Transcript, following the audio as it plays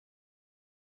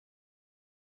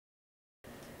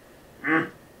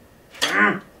You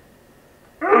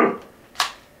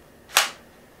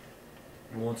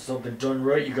want something done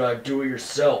right, you gotta do it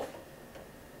yourself.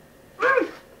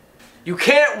 You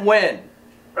can't win.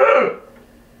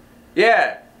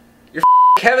 Yeah, you're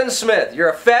Kevin Smith. You're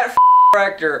a fat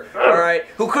actor, alright,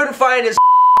 who couldn't find his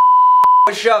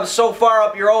shove so far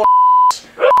up your own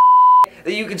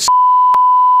that you can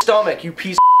stomach, you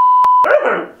piece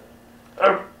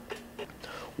of.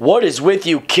 What is with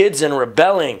you kids and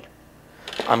rebelling?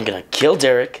 I'm gonna kill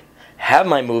Derek, have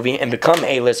my movie, and become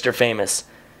A-lister famous.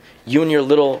 You and your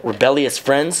little rebellious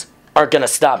friends aren't gonna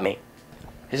stop me.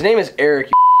 His name is Eric,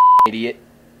 you idiot.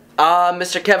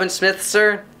 Mr. Kevin Smith,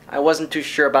 sir? I wasn't too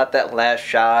sure about that last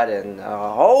shot, and,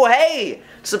 oh, hey!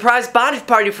 Surprise bondage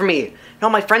party for me! No,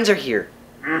 my friends are here.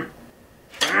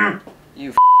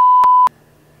 You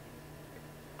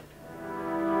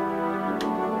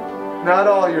Not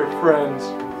all your friends.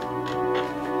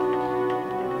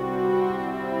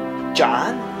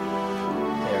 John?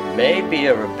 There may be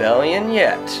a rebellion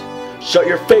yet. Shut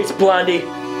your face, Blondie!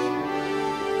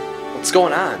 What's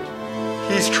going on?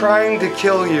 He's trying to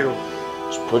kill you.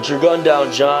 Just put your gun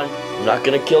down, John. I'm not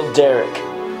gonna kill Derek.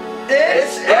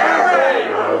 It's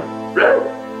Eric!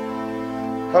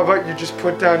 How about you just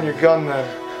put down your gun then,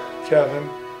 Kevin?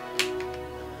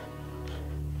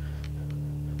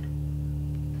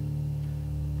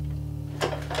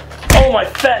 Oh, my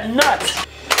fat nuts!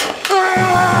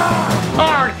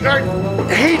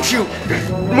 I hate you!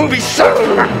 Movie sucks!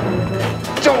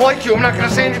 Don't like you. I'm not gonna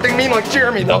say anything mean like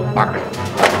Jeremy, though.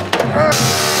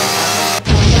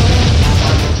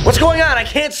 What's going on? I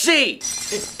can't see!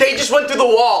 They just went through the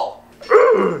wall!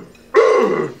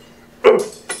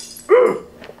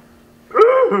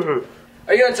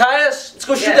 Are you gonna tie us? Let's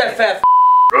go shoot that fat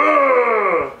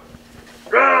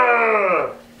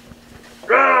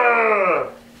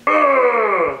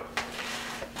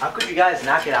How could you guys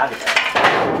knock it out of here?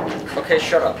 Okay,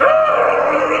 shut up.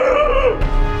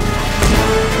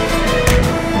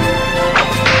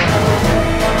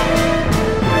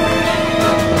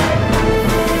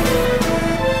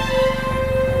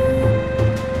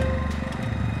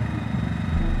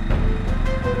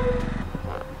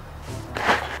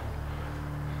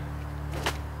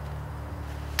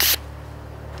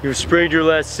 You sprayed your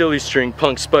last silly string,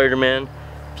 punk Spider-Man.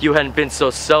 If you hadn't been so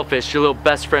selfish, your little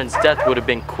best friend's death would have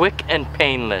been quick and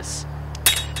painless.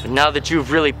 But now that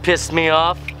you've really pissed me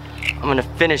off, I'm gonna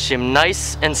finish him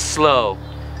nice and slow.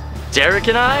 Derek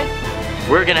and I,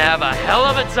 we're gonna have a hell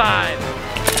of a time.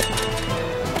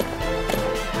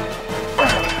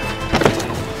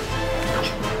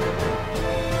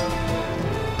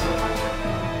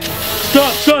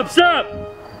 Stop, stop, stop!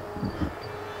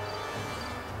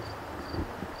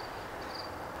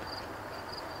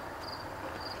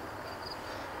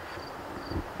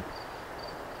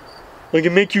 I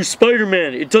can make you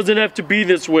Spider-Man. It doesn't have to be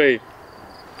this way.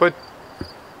 But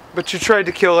you tried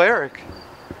to kill Eric.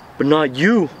 But not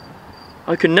you.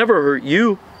 I could never hurt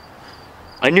you.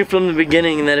 I knew from the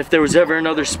beginning that if there was ever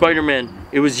another Spider-Man,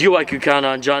 it was you I could count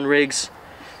on, John Riggs.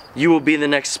 You will be the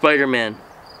next Spider-Man.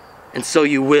 And so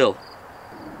you will.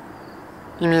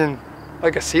 You mean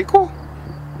like a sequel?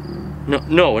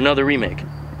 No, another remake.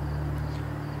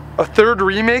 A third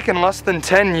remake in less than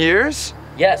 10 years?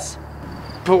 Yes.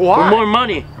 But why? For more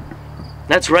money.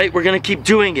 That's right, we're gonna keep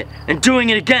doing it, and doing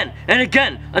it again, and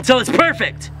again, until it's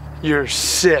perfect! You're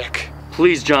sick.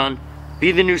 Please, John,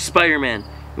 be the new Spider-Man.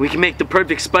 We can make the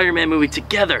perfect Spider-Man movie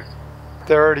together.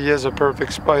 There already is a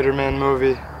perfect Spider-Man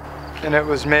movie, and it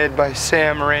was made by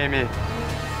Sam Raimi.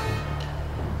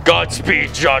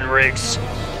 Godspeed, John Riggs.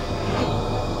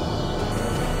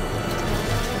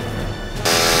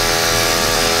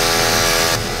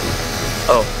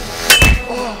 Oh.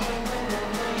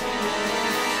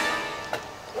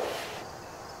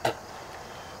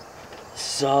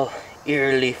 This is all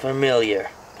eerily familiar.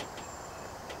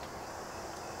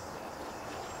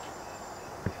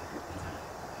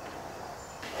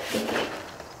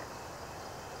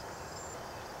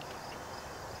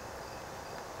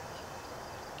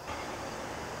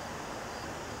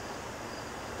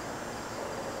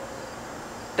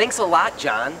 Thanks a lot,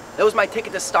 John. That was my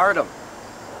ticket to stardom.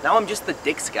 Now I'm just the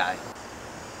dicks guy.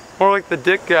 More like the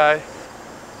dick guy.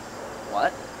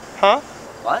 What? Huh?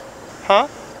 What? Huh?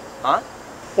 Huh?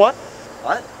 What?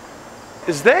 What?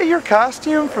 Is that your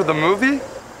costume for the movie?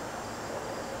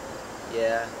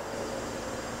 Yeah.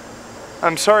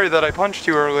 I'm sorry that I punched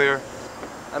you earlier.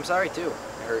 I'm sorry too.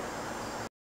 It hurt.